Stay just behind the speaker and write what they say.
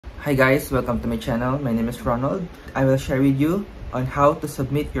Hi guys, welcome to my channel. My name is Ronald. I will share with you on how to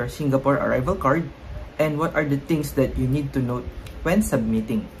submit your Singapore arrival card and what are the things that you need to note when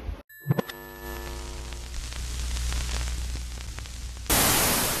submitting.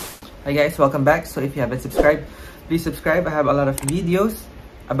 Hi guys, welcome back. So if you haven't subscribed, please subscribe. I have a lot of videos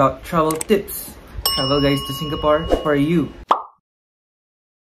about travel tips, travel guides to Singapore for you.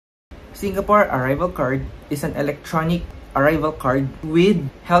 Singapore arrival card is an electronic arrival card with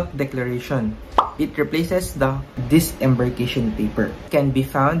health declaration. It replaces the disembarkation paper. It can be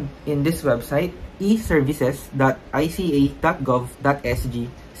found in this website,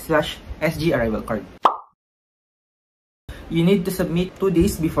 eservices.ica.gov.sg/SG arrival card. You need to submit 2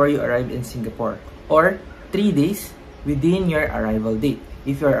 days before you arrive in Singapore or 3 days within your arrival date.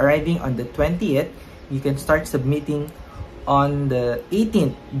 If you're arriving on the 20th, you can start submitting on the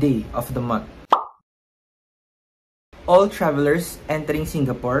 18th day of the month. All travelers entering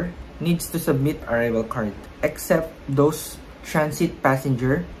Singapore needs to submit arrival card except those transit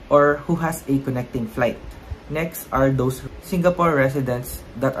passenger or who has a connecting flight. Next are those Singapore residents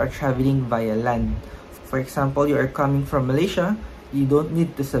that are traveling via land. For example, you are coming from Malaysia, you don't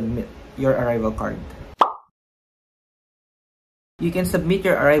need to submit your arrival card. You can submit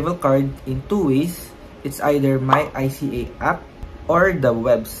your arrival card in 2 ways. It's either My ICA app or the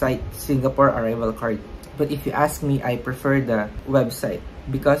website Singapore Arrival Card. But if you ask me, I prefer the website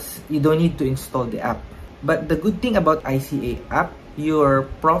because you don't need to install the app. But the good thing about ICA app, your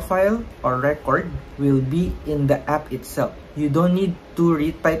profile or record will be in the app itself. You don't need to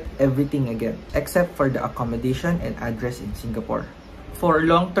retype everything again, except for the accommodation and address in Singapore. For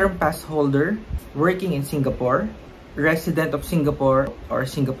long-term pass holder working in Singapore, resident of Singapore or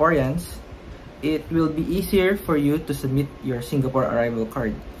Singaporeans, it will be easier for you to submit your Singapore arrival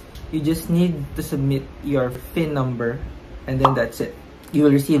card. You just need to submit your PIN number and then that's it. You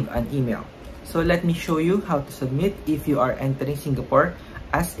will receive an email. So let me show you how to submit if you are entering Singapore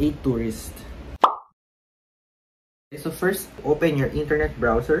as a tourist. So first, open your internet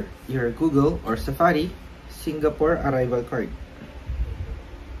browser, your Google or Safari, Singapore arrival card.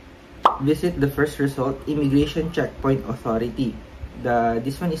 Visit the first result, Immigration Checkpoint Authority.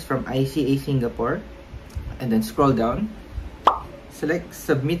 This one is from ICA Singapore, and then scroll down, select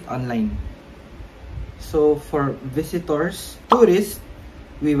submit online. So for visitors, tourists,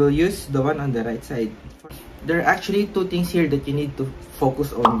 we will use the one on the right side. There are actually 2 things here that you need to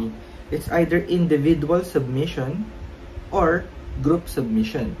focus only. It's either individual submission or group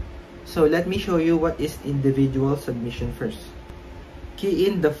submission. So let me show you what is individual submission first. Key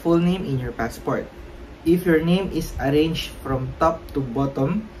in the full name in your passport. If your name is arranged from top to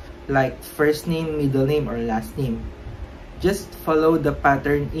bottom, like first name, middle name, or last name, just follow the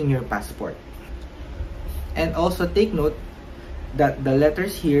pattern in your passport. And also take note that the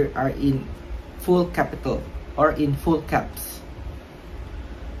letters here are in full capital or in full caps.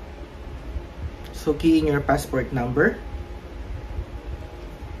 So key in your passport number,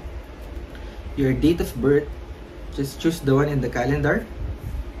 your date of birth, just choose the one in the calendar,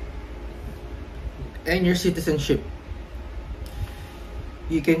 and your citizenship.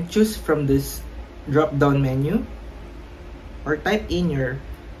 You can choose from this drop-down menu or type in your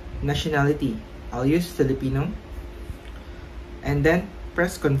nationality. I'll use Filipino and then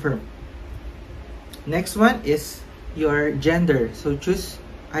press confirm. Next one is your gender. So choose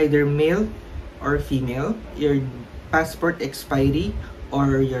either male or female, your passport expiry,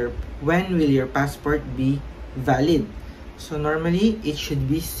 or when will your passport be valid. So normally it should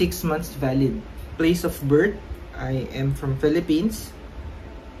be 6 months valid. Place of birth, I am from Philippines.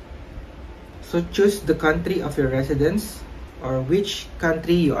 So choose the country of your residence or which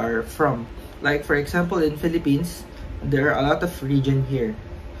country you are from. Like for example, in Philippines, there are a lot of region here.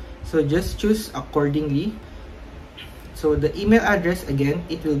 So just choose accordingly. So the email address, again,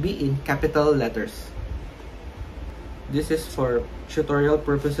 it will be in capital letters. This is for tutorial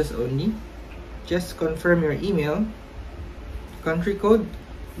purposes only. Just confirm your email, country code,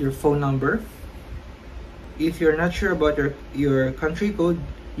 your phone number. If you're not sure about your country code,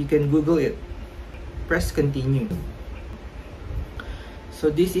 you can Google it. Press continue.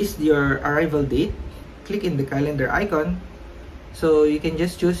 So this is your arrival date. Click in the calendar icon. So you can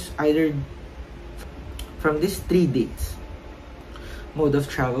just choose either from these 3 dates. Mode of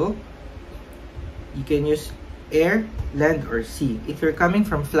travel, you can use air, land, or sea. If you're coming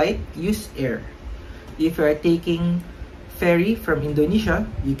from flight, use air. If you are taking ferry from Indonesia,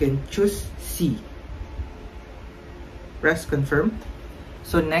 you can choose sea. Press confirm.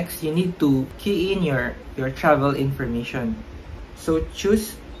 So next, you need to key in your travel information. So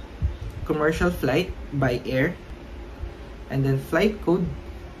choose commercial flight by air, and then flight code,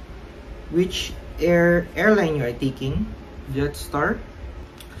 which airline you are taking, Jetstar,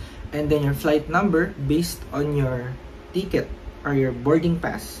 and then your flight number based on your ticket or your boarding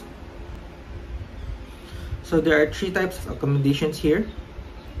pass. So there are 3 types of accommodations here: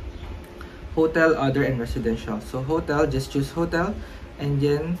 hotel, other, and residential. So hotel, just choose hotel and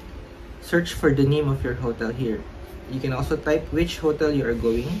then search for the name of your hotel here. You can also type which hotel you are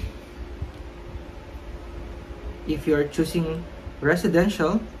going. If you are choosing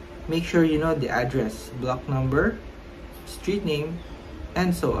residential, make sure you know the address, block number, street name,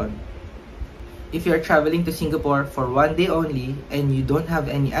 and so on. If you are traveling to Singapore for 1 day only and you don't have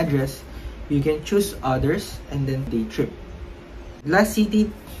any address, you can choose others and then day trip. Last city,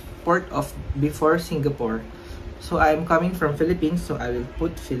 port of before Singapore. So I am coming from Philippines, so I will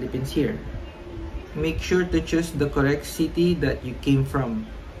put Philippines here. Make sure to choose the correct city that you came from.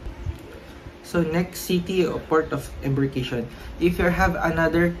 So next city or port of embarkation. If you have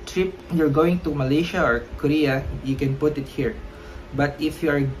another trip, you're going to Malaysia or Korea, you can put it here. But if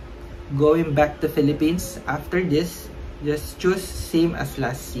you are going back to Philippines after this, just choose same as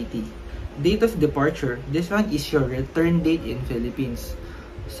last city. Date of departure, this one is your return date in Philippines.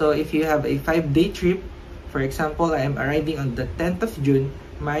 So if you have a 5-day trip, for example, I am arriving on the 10th of June,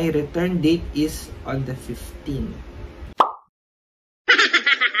 my return date is on the 15th.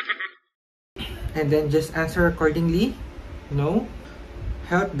 And then just answer accordingly. No.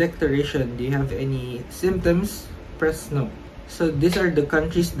 Health declaration, do you have any symptoms? Press no. So these are the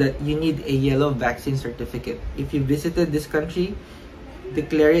countries that you need a yellow vaccine certificate. If you visited this country,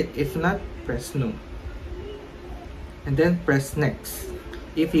 declare it. If not, press no. And then press next.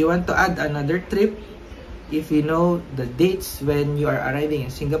 If you want to add another trip, if you know the dates when you are arriving in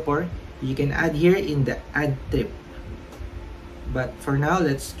Singapore, you can add here in the add trip. But for now,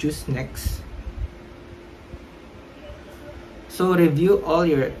 let's choose next. So review all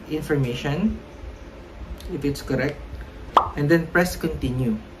your information if it's correct, and then press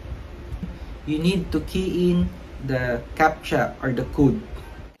continue. You need to key in the CAPTCHA or the code.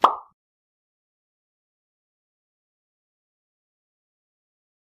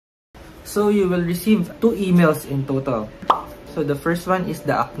 So you will receive 2 emails in total. So the first one is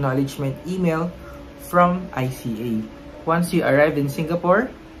the acknowledgement email from ICA. Once you arrive in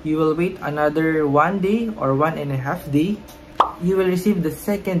Singapore, you will wait another 1 day or 1.5 days. You will receive the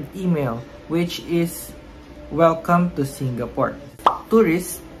second email, which is welcome to Singapore.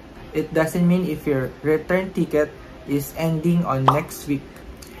 Tourist, it doesn't mean if your return ticket is ending on next week.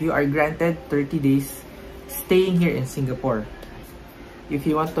 You are granted 30 days staying here in Singapore. If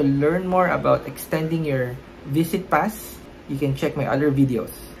you want to learn more about extending your visit pass, you can check my other videos.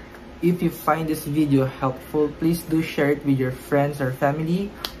 If you find this video helpful, please do share it with your friends or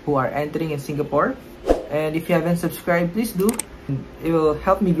family who are entering in Singapore. And if you haven't subscribed, please do. It will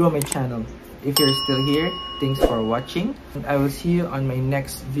help me grow my channel. If you're still here, thanks for watching. And I will see you on my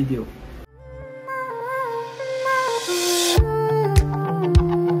next video.